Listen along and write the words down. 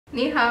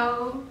Ni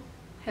hao.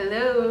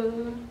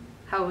 Hello.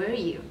 How are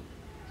you?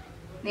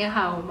 Ni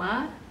hao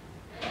ma.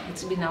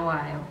 It's been a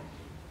while,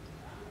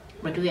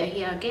 but we are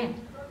here again.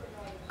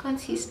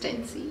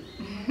 Consistency.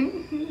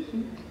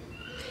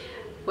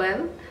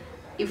 Well,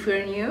 if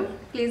you're new,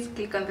 please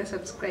click on the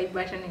subscribe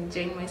button and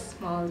join my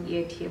small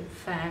YouTube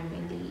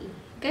family.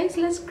 Guys,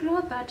 let's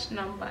grow that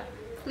number,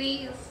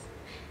 please.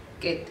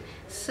 Good.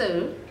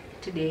 So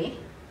today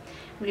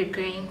we're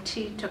going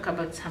to talk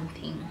about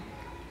something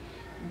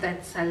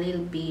that's a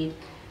little bit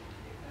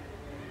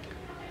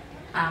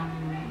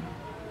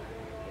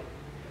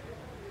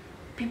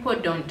people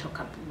don't talk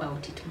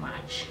about it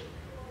much,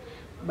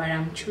 but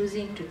I'm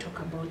choosing to talk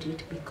about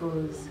it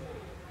because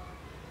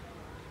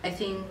I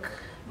think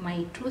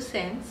my 2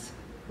 cents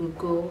will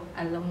go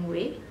a long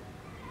way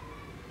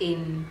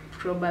in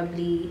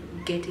probably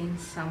getting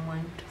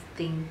someone to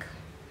think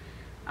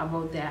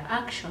about their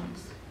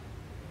actions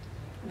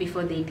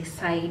before they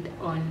decide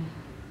on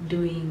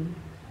doing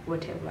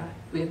whatever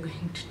we're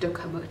going to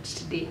talk about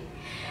today.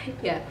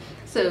 Yeah,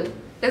 so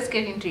let's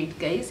get into it,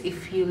 guys.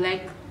 If you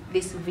like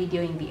this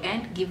video in the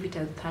end, give it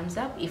a thumbs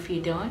up. If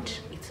you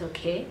don't, it's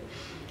okay,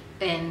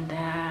 and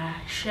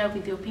share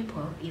with your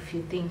people if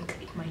you think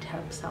it might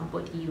help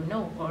somebody you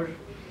know, or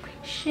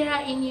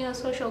share in your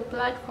social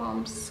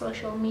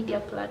media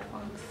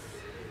platforms.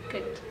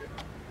 Good.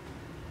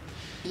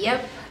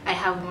 Yep, I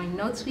have my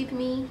notes with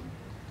me.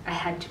 I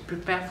had to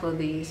prepare for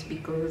this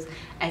because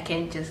I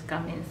can't just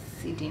come and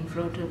sit in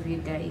front of you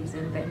guys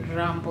and then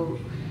ramble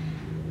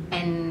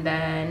and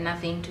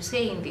nothing to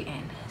say in the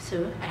end.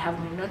 So I have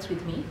my notes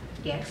with me,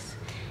 yes,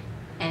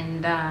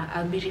 and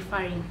I'll be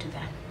referring to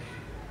that.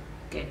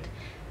 Good.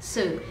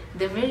 So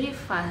the very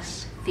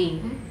first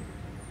thing,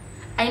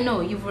 I know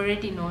you've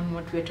already known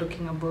what we're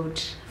talking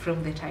about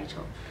from the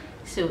title.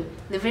 So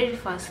the very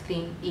first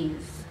thing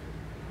is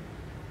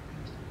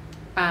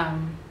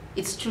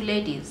it's two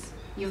ladies.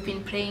 You've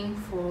been praying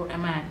for a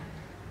man,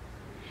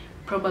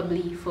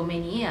 probably for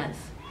many years,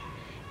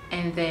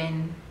 and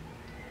then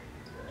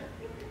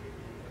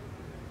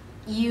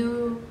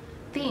you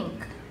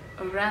think,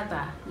 or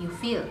rather you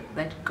feel,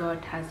 that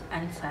God has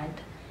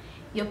answered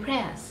your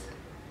prayers.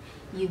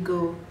 You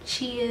go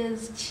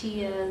cheers,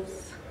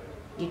 cheers,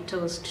 you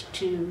toast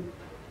to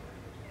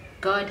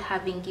God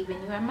having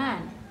given you a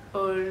man,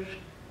 or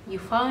you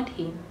found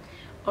him,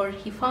 or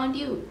he found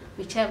you,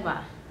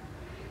 whichever.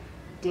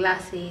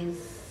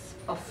 Glasses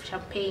of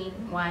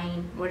champagne,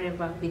 wine,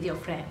 whatever, with your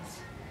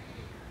friends,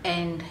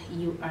 and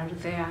you are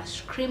there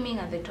screaming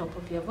at the top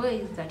of your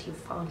voice that you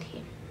found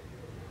him.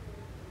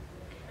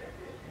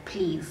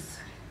 Please,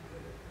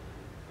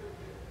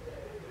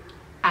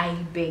 I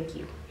beg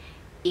you,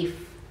 if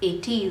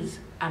it is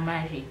a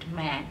married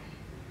man,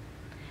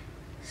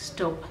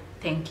 stop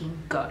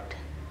thanking God.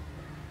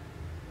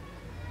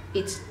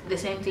 It's the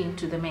same thing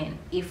to the men.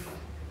 If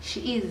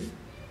she is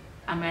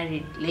a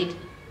married lady,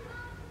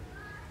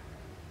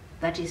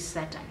 that is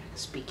Satan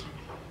speaking.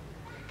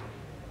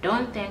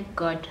 Don't thank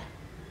God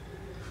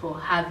for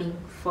having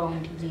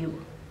found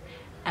you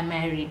a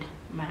married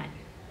man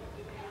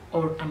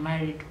or a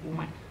married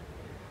woman.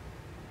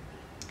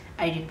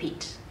 I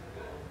repeat,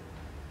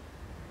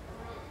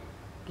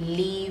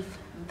 leave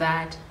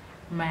that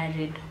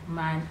married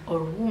man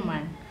or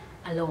woman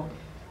alone.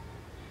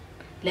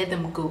 Let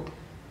them go.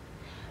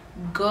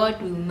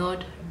 God will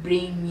not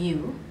bring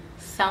you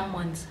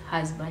someone's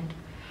husband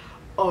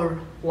or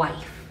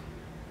wife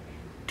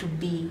to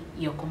be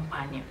your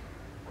companion,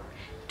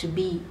 to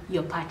be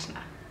your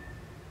partner.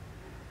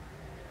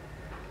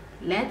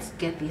 Let's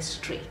get this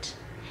straight,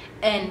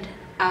 and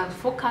I'll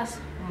focus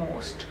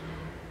most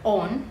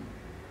on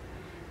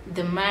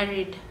the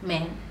married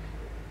men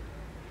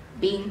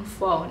being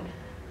found,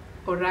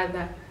 or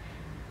rather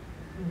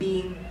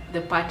being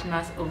the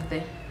partners of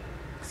the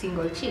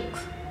single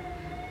chicks,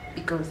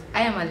 because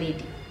I am a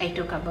lady. I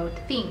talk about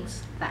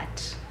things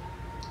that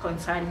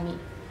concern me.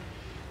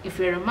 If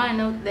you're a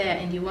man out there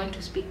and you want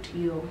to speak to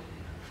your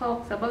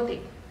folks about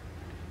it,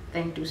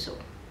 then do so.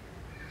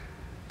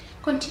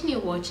 Continue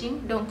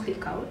watching, don't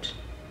click out.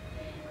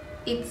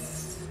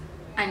 It's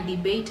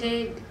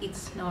undebated,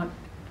 it's not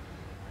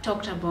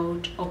talked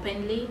about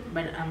openly,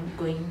 but I'm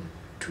going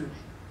to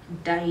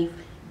dive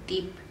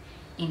deep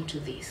into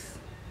this.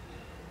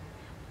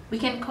 We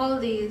can call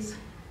these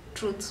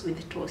truths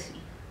with Tossie,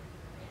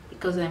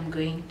 because I'm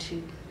going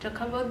to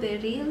talk about the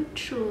real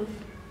truth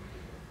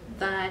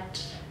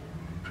that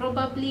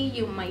probably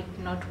you might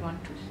not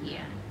want to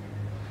hear.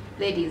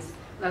 Ladies,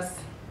 let's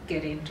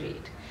get into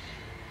it.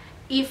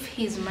 If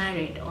he's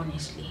married,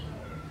 honestly,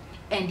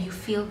 and you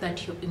feel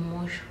that your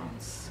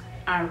emotions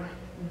are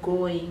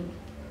going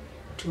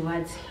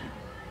towards him,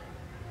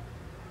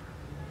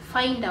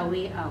 find a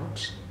way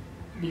out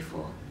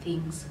before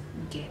things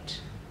get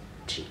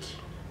tricky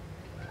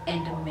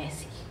and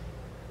messy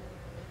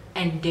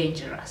and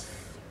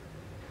dangerous.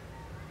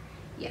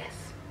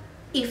 Yes,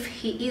 if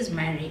he is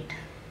married,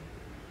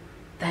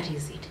 that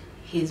is it.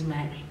 He's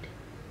married.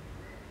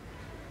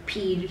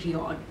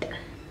 Period.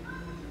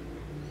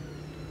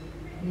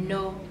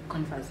 No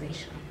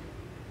conversation.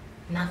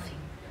 Nothing.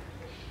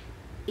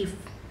 if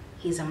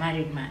he's a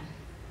married man,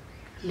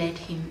 let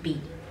him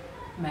be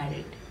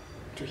married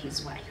to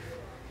his wife.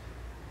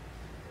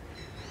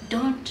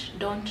 Don't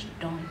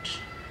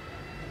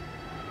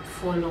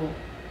follow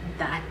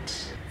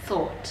that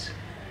thought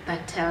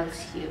that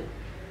tells you,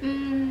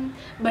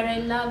 but I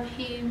love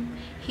him,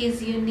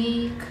 he's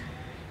unique,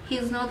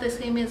 he's not the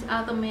same as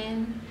other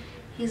men,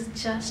 he's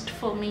just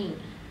for me.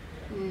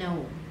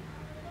 No,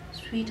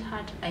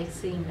 sweetheart, I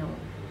say no.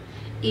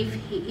 If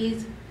he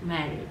is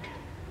married,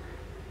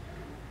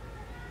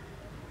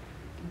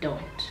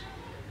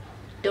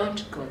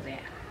 don't go there.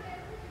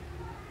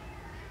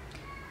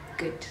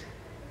 Good.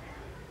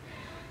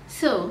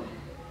 So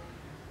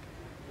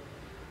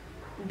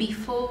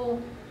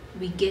before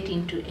we get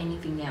into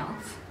anything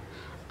else,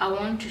 I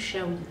want to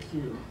share with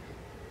you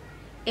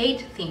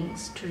 8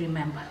 things to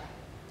remember.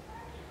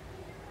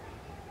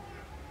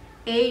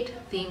 8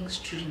 things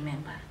to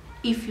remember.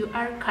 If you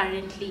are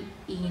currently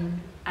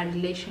in a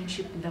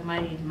relationship with a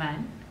married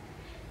man,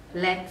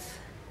 let's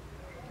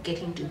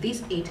get into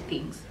these 8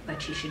 things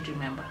that you should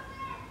remember.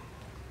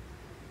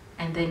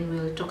 And then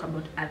we'll talk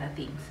about other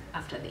things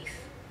after this.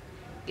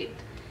 Good.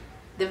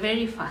 The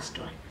very first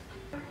one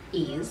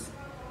is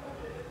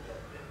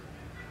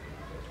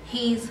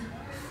his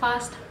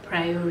first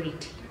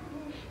priority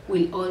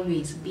will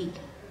always be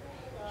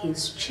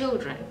his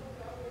children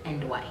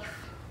and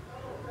wife.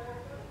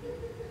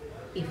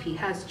 If he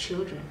has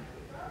children,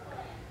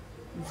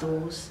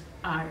 those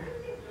are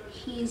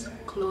his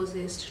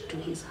closest to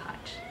his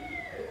heart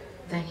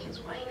than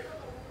his wife.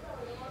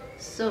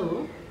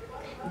 So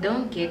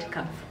don't get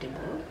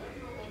comfortable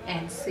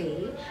and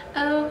say,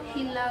 oh,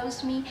 he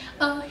loves me,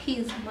 oh,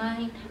 he's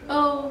mine,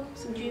 oh,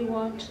 so do you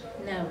want?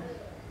 No.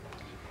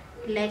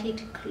 Let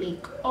it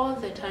click all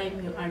the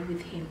time you are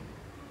with him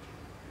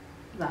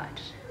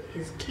that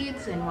his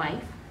kids and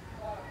wife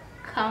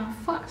come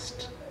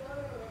first.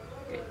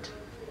 Good.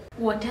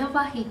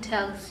 Whatever he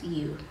tells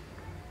you,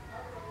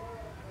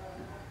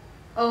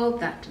 all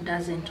that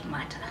doesn't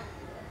matter.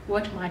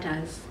 What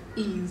matters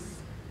is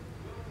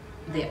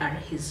they are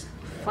his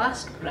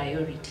first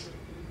priority.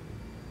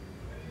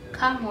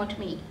 Come what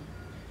may,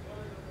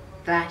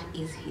 that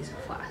is his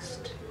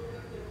first.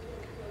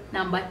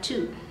 Number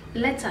 2,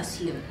 let's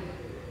assume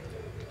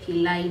he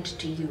lied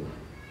to you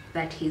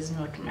that he's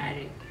not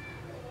married,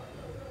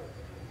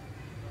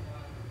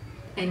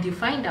 and you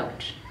find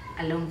out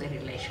along the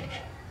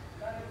relationship.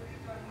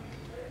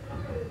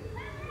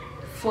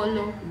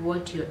 Follow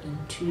what your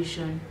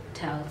intuition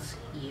tells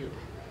you.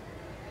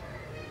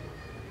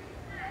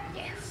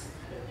 Yes.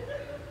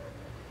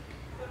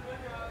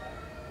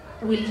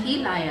 Will he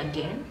lie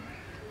again?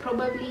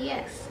 Probably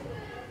yes.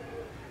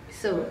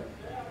 So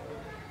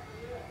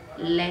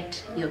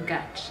let your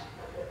gut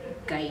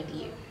guide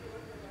you.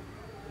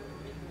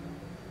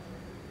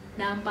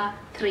 Number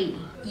 3,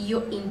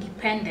 your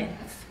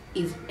independence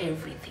is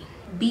everything.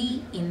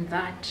 Be in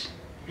that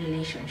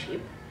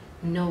relationship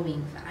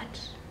knowing that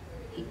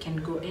he can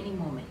go any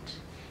moment.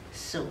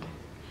 So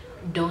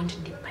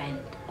don't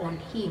depend on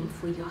him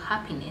for your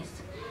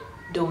happiness.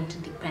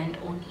 Don't depend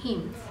on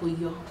him for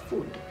your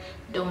food.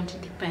 Don't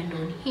depend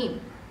on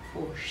him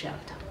for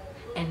shelter.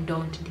 And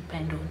don't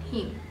depend on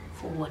him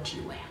for what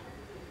you wear.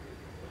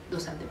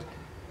 Those are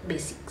the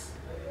basics.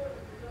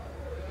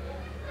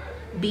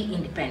 Be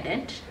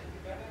independent.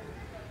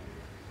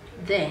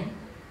 Then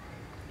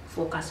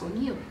focus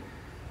on you.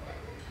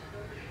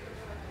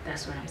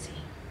 That's what I'm saying.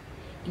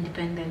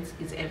 Independence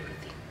is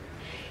everything.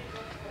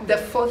 The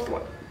 4th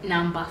one,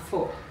 number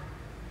 4.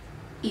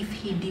 If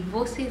he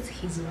divorces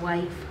his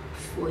wife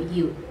for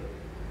you,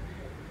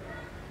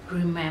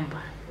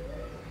 remember,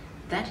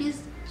 that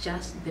is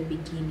just the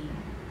beginning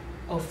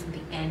of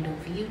the end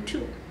of you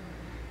too.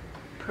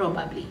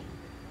 Probably.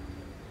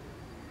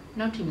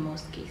 Not in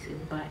most cases,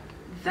 but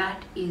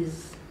that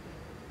is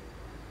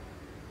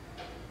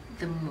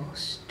the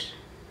most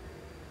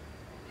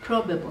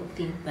probable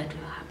thing that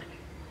will happen.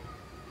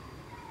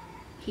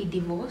 He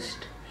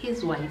divorced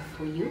his wife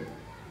for you.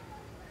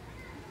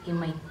 He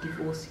might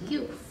divorce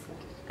you for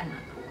another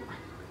woman,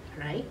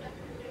 right?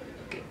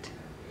 Good.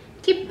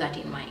 Keep that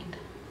in mind.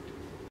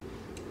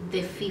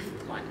 The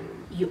 5th one,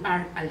 you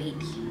are a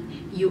lady.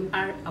 You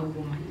are a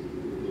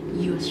woman.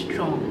 You're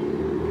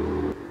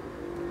strong.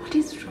 What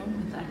is wrong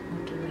with that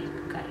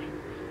motorbike guy?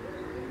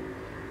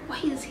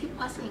 Why is he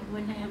passing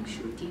when I am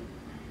shooting?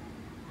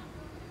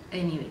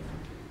 Anyway,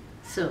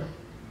 so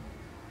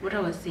what I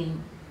was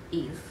saying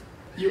is,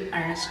 you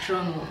are a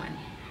strong woman.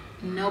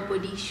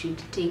 Nobody should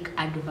take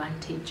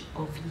advantage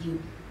of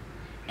you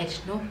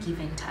at no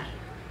given time.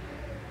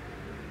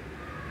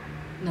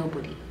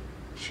 Nobody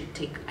should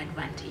take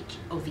advantage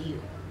of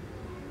you.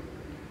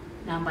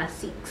 Number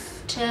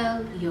 6,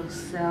 tell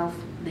yourself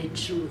the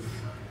truth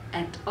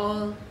at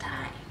all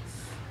times.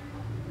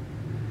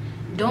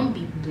 Don't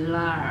be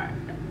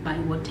blurred by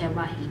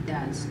whatever he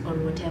does or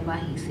whatever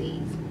he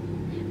says.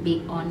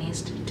 Be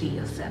honest to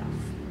yourself.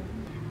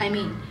 I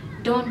mean,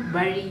 don't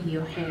bury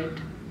your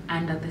head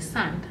under the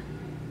sand,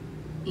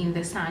 in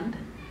the sand,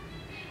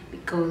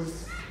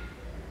 because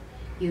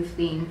you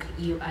think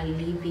you are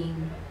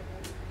living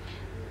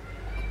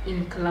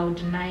in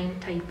cloud 9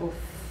 type of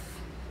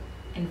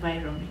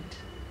environment.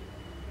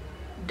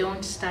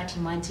 Don't start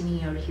imagining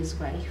you're his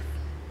wife.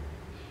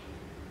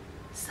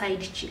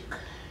 Side chick.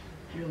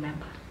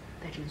 Remember,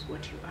 that is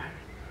what you are.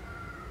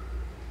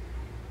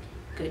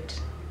 Good.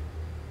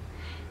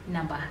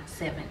 Number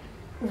 7.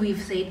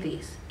 We've said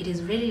this. It is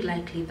very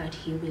likely that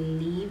he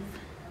will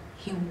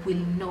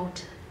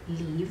not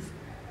leave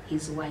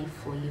his wife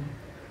for you.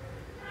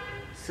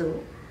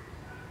 So,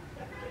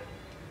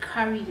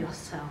 carry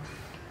yourself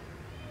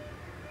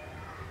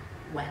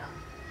well,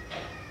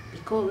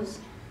 because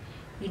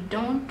you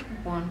don't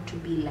want to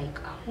be like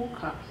a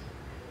hooker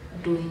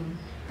doing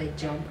the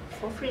job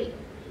for free.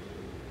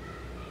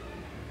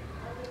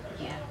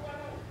 Yeah,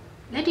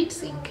 let it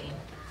sink in.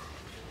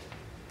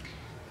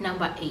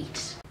 Number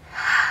 8.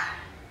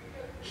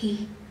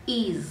 He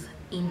is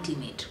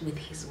intimate with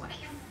his wife.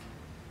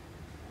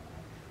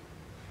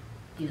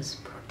 Use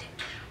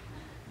protection.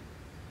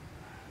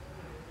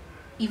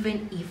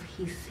 Even if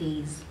he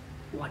says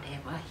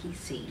whatever he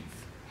says,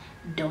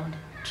 don't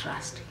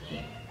trust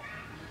him.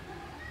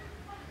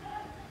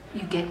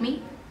 You get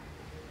me?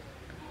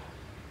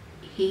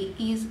 He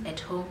is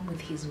at home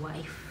with his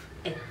wife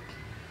at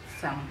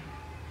some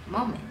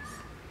moments,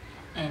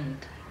 and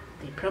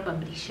they're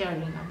probably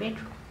sharing a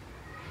bedroom.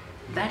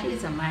 That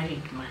is a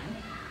married man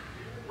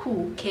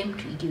who came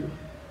to you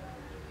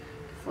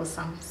for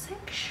some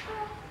sexual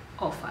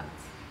offers.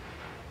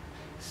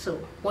 So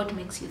what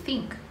makes you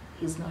think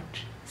he's not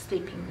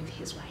sleeping with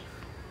his wife?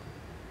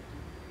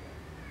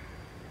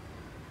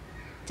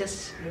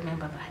 Just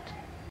remember that.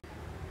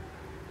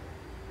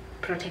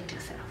 Protect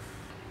yourself.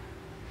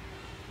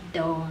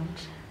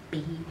 Don't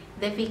be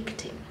the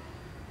victim.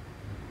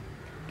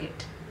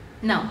 Good.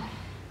 Now,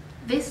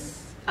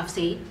 this, I've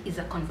said, is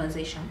a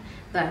conversation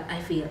that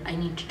I feel I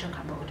need to talk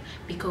about,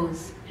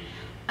 because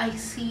I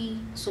see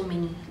so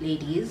many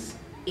ladies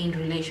in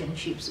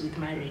relationships with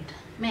married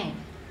men,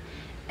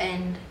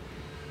 and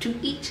to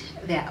each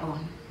their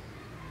own.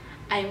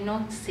 I'm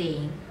not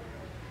saying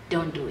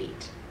don't do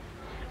it,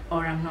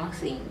 or I'm not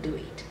saying do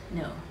it.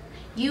 No,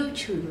 you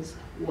choose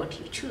what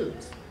you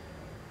choose,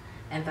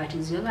 and that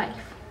is your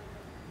life.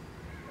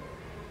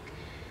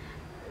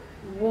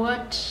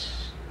 What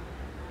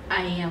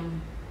I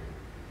am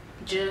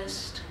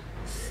just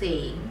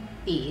saying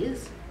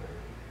is,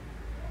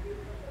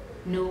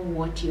 know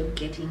what you're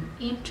getting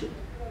into.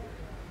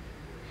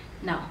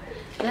 Now,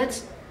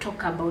 let's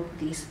talk about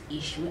this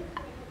issue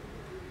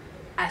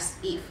as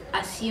if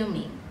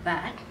assuming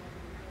that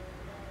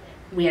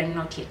we are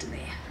not yet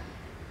there.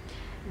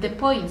 The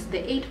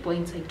 8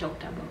 points I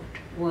talked about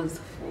was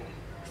for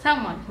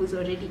someone who's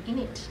already in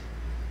it.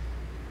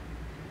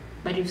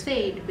 But you've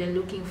said we're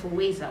looking for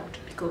ways out,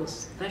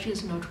 because that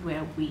is not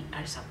where we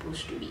are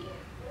supposed to be.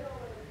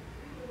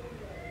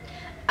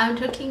 I'm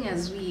talking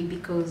as we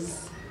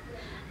because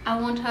I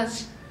want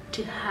us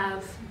to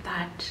have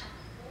that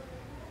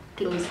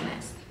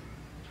closeness.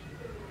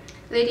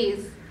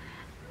 Ladies,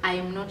 I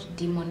am not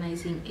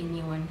demonizing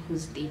anyone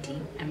who's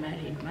dating a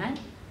married man.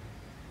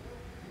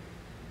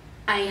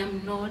 I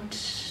am not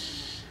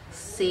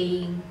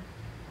saying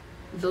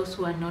those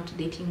who are not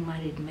dating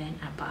married men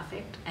are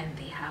perfect and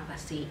they have a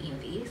say in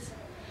this,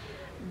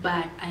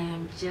 but I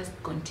am just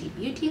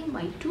contributing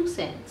my 2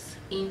 cents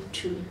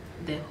into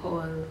the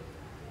whole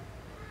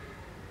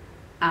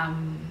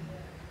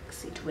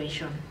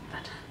situation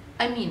that,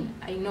 I mean,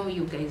 I know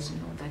you guys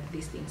know that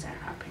these things are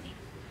happening.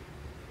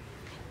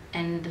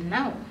 And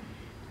now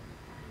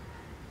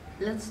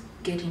let's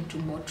get into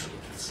more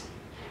truths.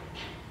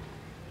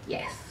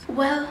 Yes,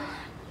 well,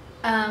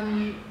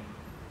 I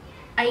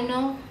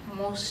know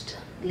most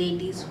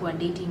ladies who are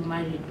dating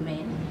married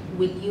men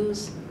will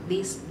use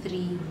these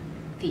 3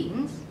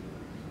 things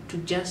to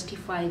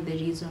justify the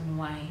reason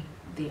why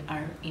they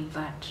are in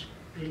that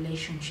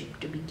relationship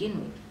to begin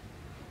with.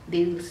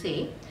 They will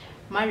say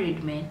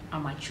married men are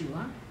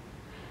mature,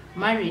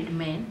 married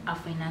men are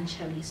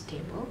financially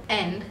stable,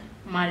 and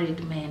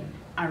married men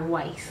are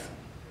wise.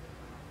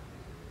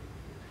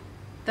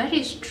 That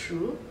is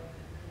true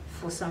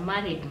for some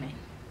married men.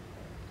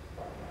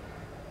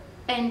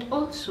 And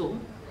also,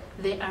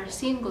 there are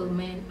single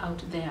men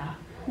out there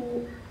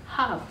who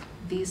have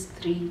these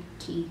 3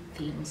 key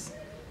things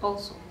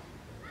also.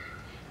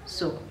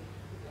 So,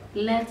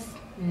 let's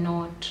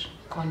not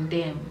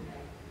condemn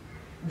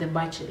the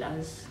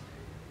bachelors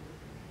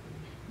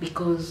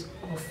because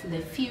of the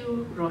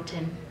few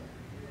rotten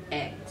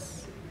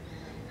eggs.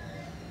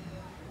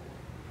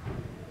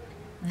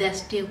 There are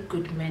still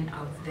good men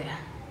out there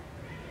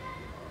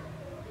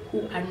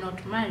who are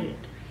not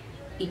married.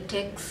 It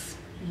takes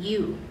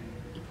you,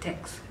 it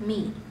takes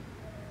me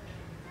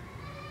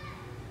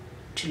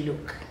to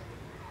look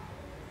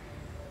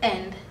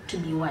and to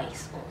be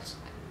wise also,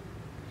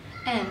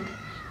 and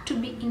to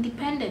be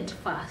independent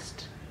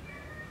first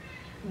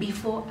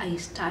before I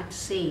start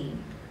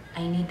saying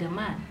I need a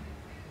man.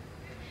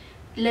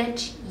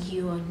 Let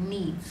your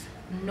needs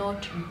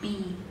not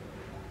be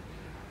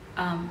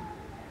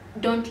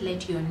don't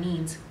let your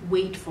needs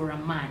wait for a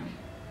man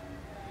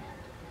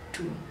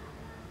to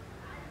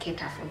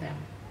cater for them.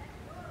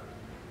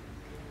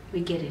 We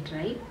get it,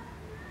 right?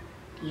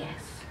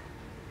 Yes.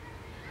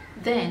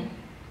 Then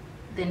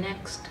the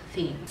next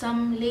thing,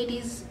 some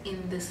ladies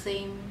in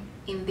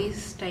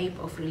this type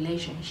of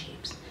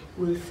relationships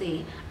will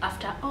say,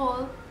 after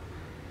all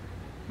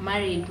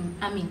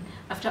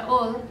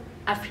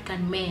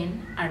African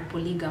men are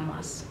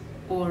polygamous.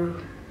 Or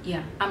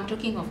yeah, I'm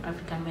talking of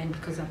African men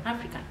because I'm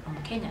African, I'm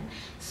Kenyan.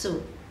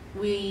 So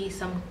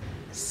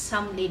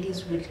some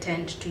ladies will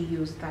tend to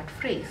use that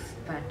phrase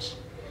that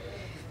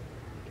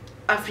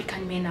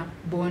African men are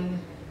born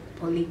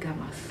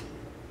polygamous.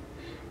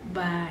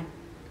 But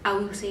I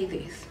will say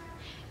this: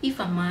 if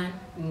a man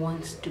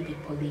wants to be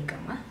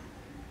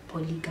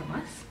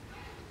polygamous,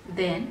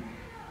 then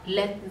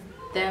let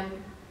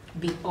them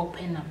be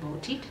open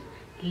about it.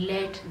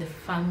 Let the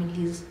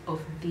families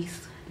of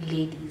these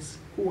ladies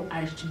who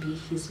are to be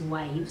his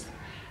wives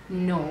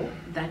know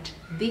that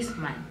this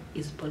man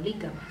is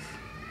polygamous.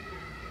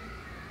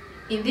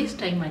 In this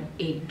time and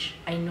age,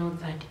 I know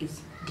that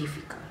is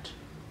difficult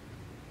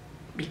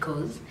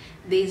because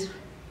there's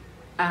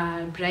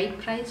a bride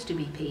price to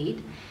be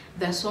paid.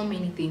 There are so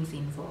many things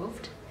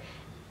involved,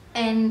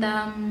 and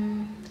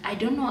I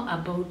don't know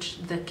about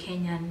the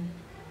Kenyan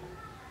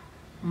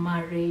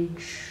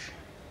marriage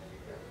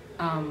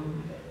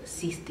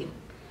system.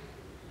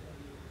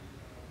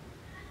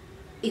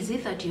 Is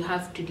it that you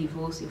have to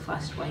divorce your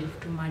first wife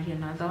to marry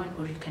another one,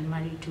 or you can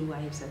marry two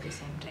wives at the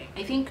same time?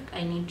 I think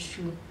I need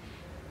to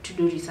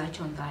do research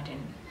on that,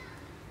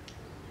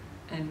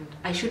 and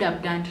I should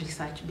have done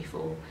research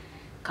before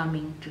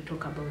coming to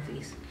talk about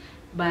this.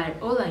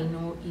 But all I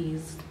know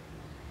is,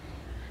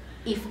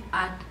 if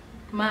a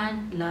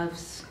man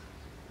loves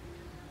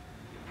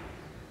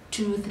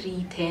 2,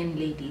 3, 10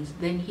 ladies,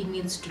 then he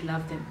needs to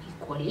love them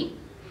equally,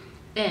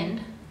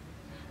 and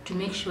to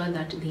make sure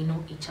that they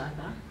know each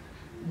other.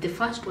 The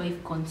first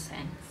wife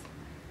consents.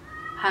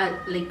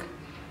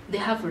 They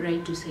have a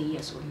right to say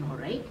yes or no,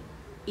 right?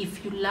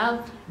 If you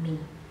love me,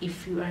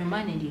 if you are a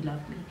man and you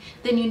love me,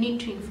 then you need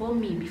to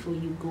inform me before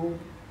you go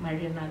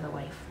marry another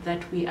wife,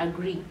 that we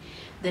agree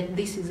that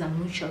this is a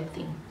mutual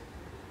thing.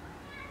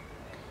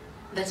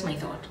 That's my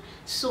thought.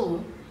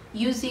 So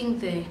using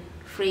the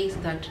phrase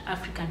that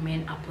African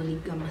men are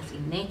polygamous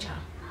in nature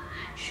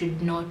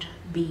should not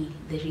be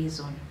the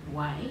reason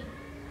why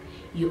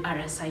you are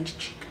a side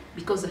chick.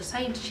 Because a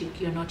side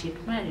chick, you're not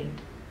yet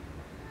married.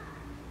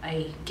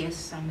 I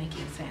guess I'm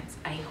making sense,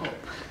 I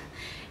hope.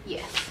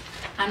 Yes.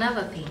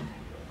 Another thing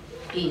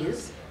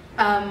is,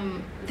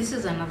 this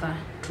is another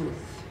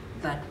truth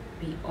that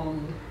we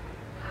all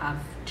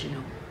have to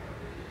know.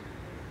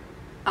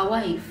 A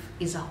wife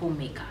is a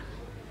homemaker,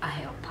 a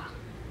helper,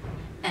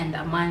 and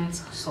a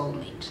man's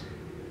soulmate.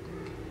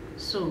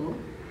 So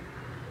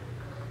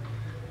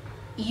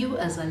you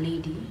as a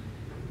lady,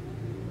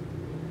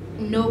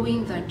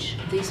 knowing that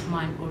this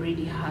man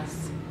already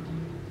has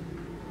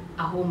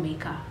a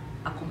homemaker,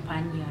 a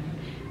companion,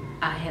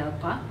 a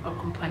helper, or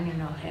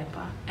companion or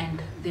helper,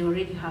 and they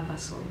already have a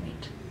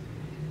soulmate,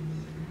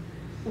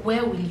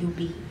 where will you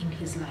be in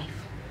his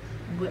life?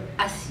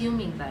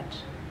 Assuming that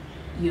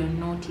you're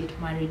not yet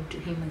married to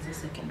him as a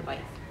second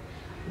wife,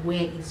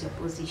 where is your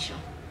position?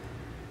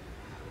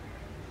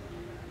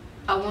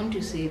 I want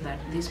to say that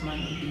this man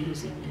will be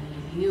using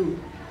you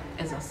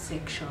as a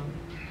sexual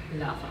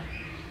lover,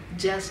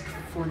 just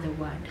for the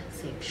word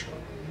sexual.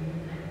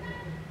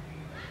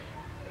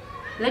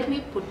 Let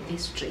me put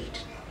this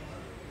straight.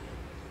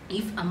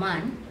 If a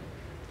man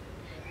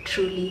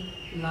truly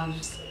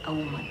loves a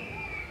woman,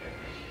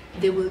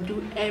 they will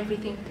do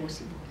everything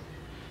possible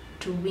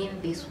to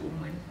win this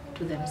woman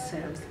to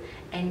themselves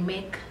and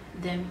make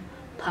them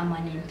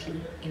permanently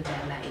in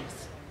their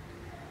lives.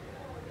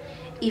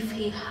 If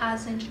he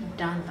hasn't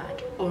done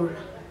that, or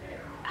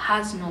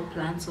has no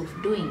plans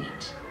of doing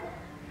it,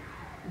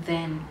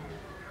 then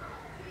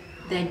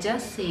they're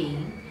just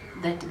saying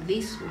that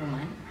this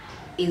woman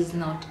is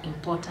not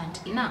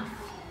important enough,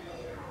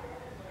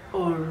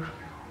 or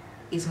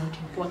is not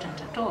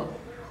important at all.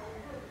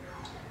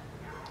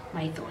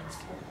 My thoughts.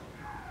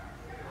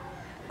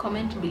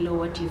 Comment below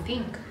what you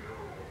think.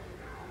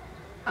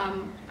 I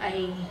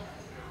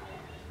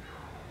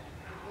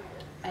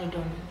don't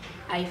know.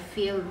 I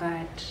feel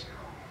that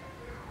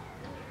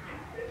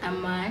a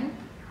man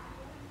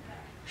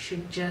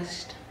should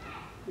just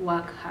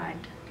work hard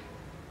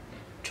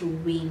to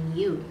win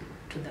you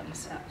to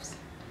themselves,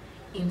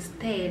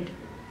 instead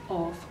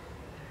of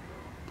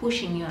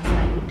pushing you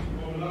aside.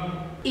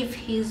 If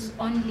he's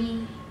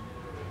only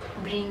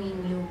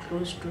bringing you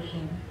close to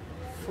him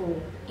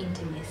for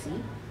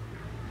intimacy,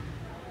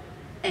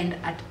 and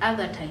at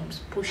other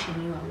times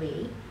pushing you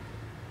away,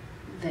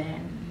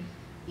 then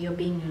you're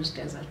being used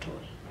as a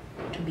toy,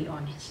 to be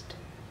honest.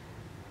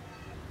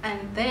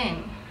 And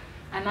then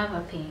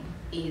another thing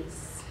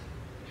is,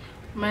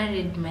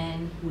 married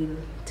men will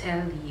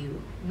tell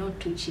you not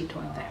to cheat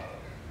on them.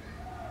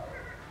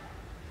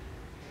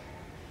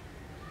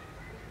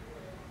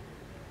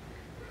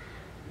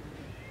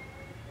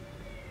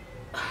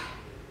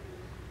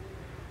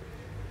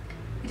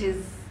 It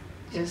is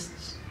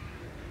just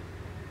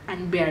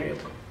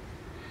unbearable.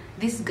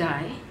 This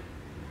guy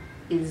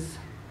is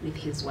with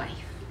his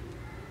wife.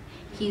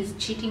 He's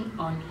cheating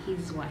on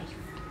his wife.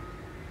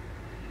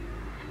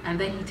 And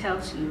then he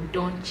tells you,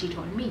 don't cheat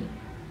on me.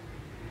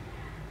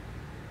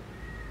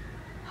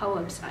 How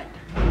absurd.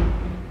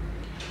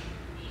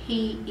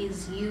 He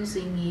is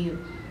using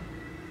you.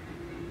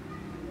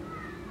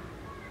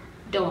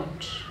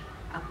 Don't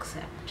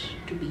accept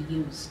to be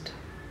used.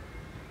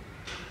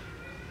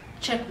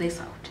 Check this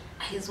out.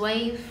 His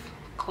wife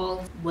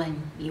calls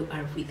when you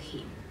are with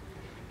him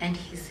and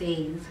he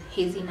says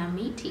he's in a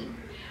meeting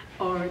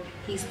or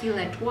he's still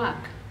at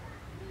work.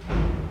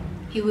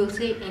 He will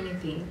say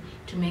anything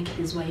to make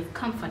his wife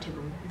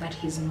comfortable that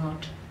he's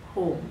not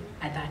home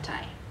at that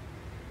time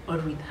or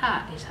with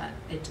her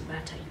at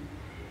that time.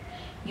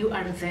 You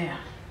are there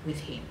with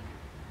him.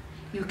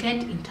 You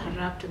can't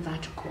interrupt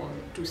that call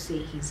to say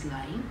he's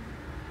lying.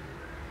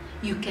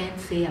 You can't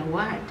say a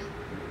word.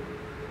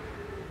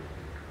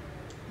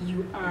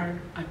 You are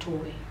a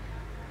toy.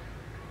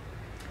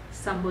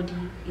 Somebody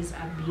is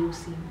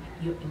abusing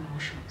your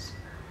emotions.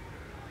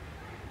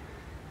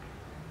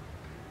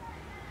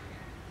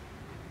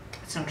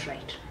 It's not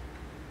right.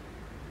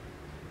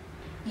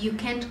 You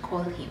can't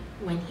call him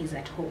when he's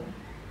at home.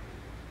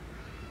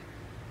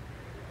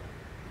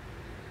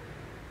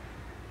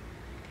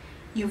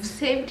 You've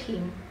saved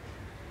him,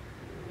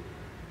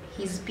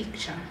 his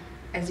picture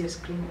as your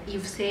screen.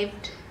 You've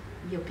saved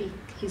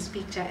his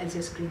picture as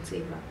your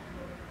screensaver,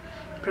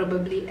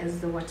 probably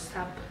as the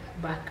WhatsApp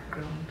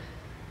background.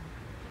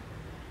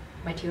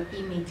 But your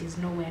image is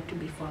nowhere to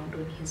be found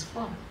on his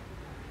phone.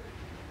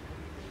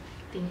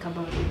 Think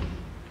about it.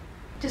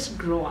 Just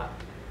grow up.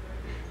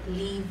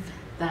 Leave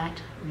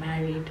that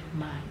married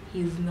man.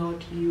 He's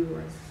not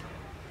yours.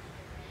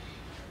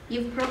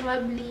 You've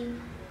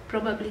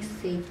probably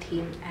saved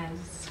him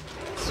as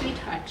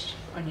sweetheart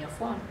on your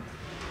phone.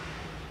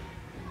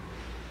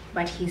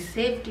 But he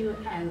saved you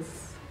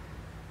as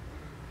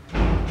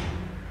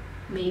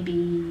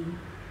maybe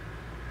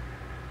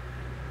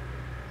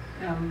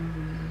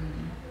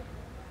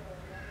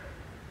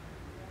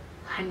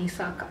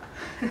Hanisaka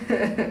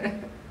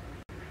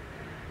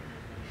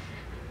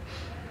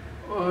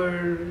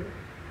or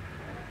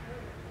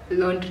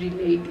laundry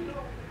lady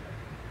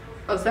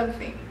or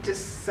something,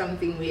 just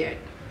something weird,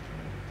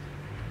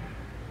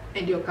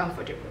 and you're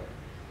comfortable.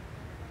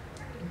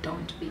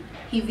 Don't be.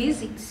 He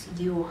visits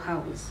your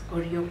house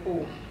or your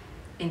home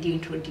and you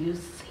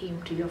introduce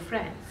him to your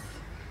friends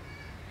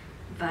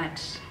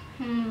that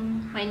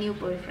my new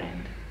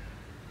boyfriend,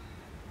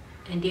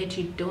 and yet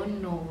you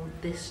don't know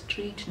the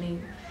street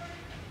name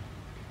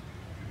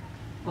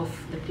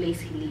of the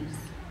place he lives.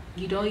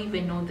 You don't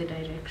even know the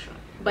direction.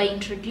 By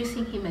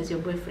introducing him as your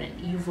boyfriend,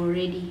 you've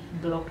already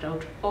blocked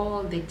out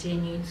all the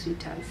genuine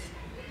suitors.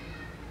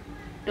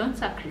 Don't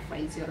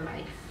sacrifice your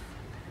life,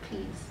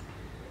 please.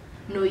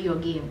 Know your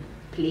game,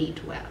 play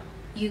it well.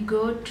 You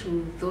go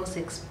to those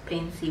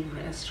expensive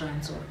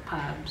restaurants or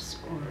pubs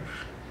or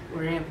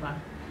wherever.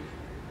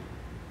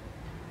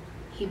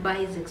 He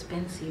buys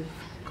expensive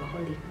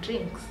alcoholic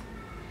drinks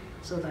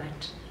so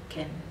that he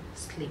can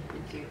sleep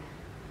with you.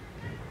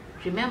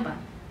 Remember,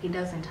 he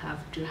doesn't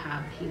have to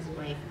have his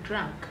wife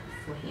drunk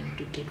for him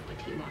to get what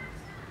he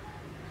wants.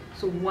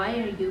 So why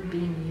are you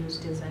being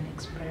used as an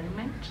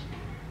experiment?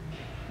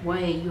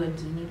 Why are you a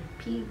guinea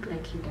pig,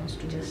 like he wants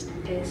to just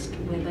test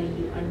whether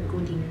you are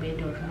good in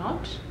bed or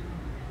not?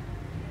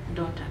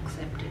 Don't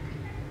accept it.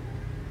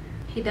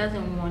 He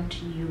doesn't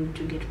want you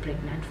to get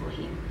pregnant for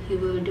him. He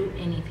will do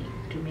anything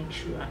to make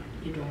sure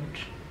you don't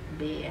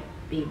bear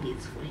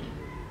babies for him.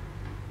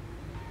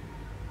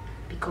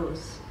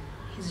 Because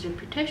his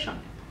reputation,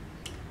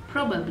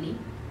 probably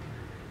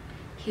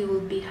he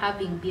will be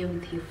having beer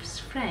with his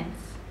friends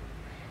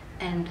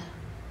and,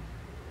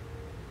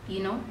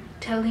 you know,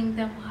 telling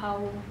them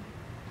how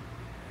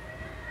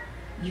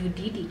you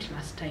did it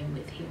last time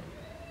with him.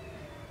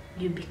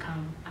 You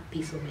become a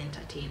piece of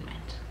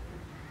entertainment.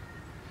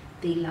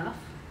 They laugh,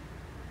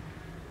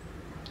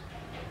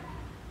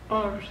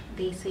 or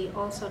they say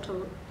all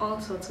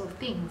sorts of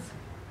things.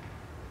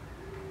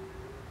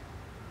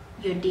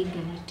 Your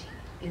dignity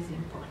is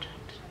important.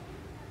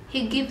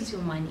 He gives you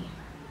money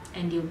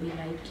and you'll be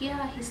like,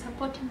 yeah, he's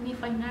supporting me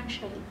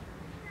financially.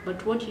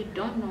 But what you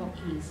don't know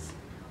is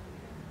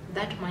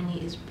that money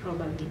is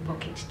probably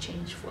pocket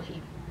change for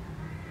him.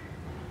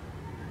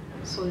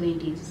 So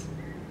ladies,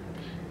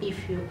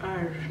 if you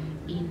are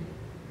in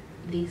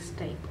this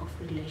type of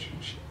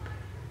relationship,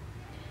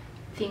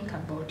 think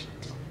about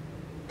it.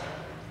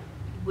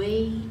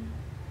 Weigh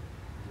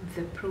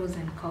the pros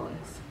and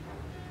cons.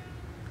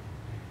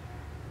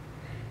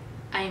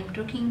 I am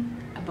talking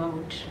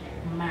about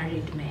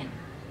married men.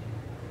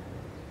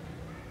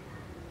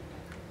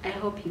 I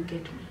hope you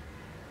get me.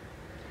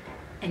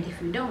 And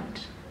if you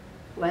don't,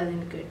 well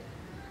and good.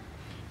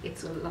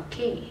 It's all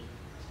okay.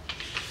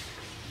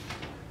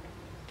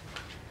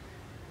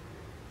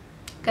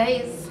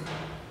 Guys,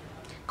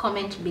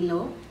 comment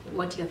below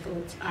what your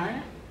thoughts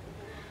are.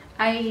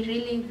 I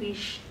really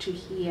wish to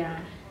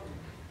hear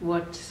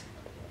what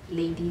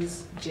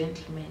ladies,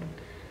 gentlemen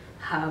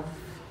have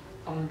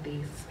on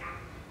this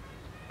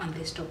on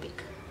this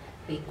topic.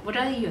 Like, what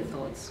are your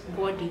thoughts?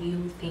 What do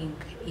you think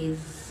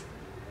is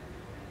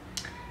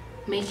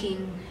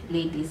making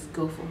ladies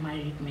go for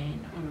married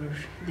men, or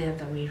the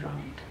other way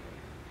around?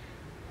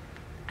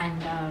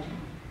 And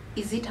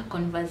is it a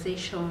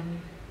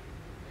conversation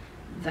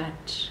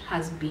that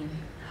has been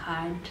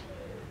had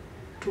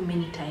too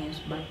many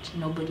times but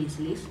nobody's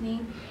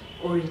listening,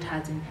 or it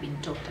hasn't been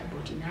talked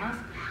about enough?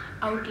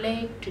 I would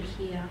like to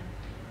hear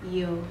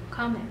your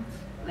comments.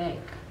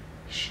 Like,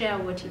 share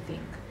what you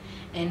think,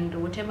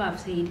 and whatever I've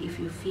said, if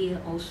you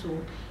feel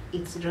also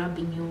it's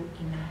rubbing you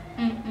in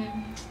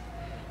a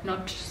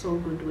not so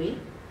good way,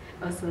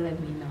 also let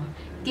me know.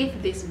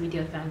 Give this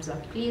video a thumbs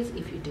up please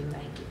if you do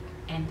like it,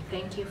 and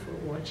thank you for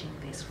watching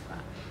this far.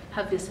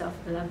 Have yourself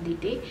a lovely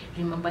day.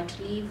 Remember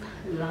to live,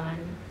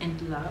 learn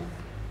and love.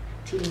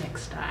 Till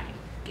next time,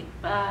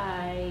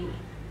 goodbye.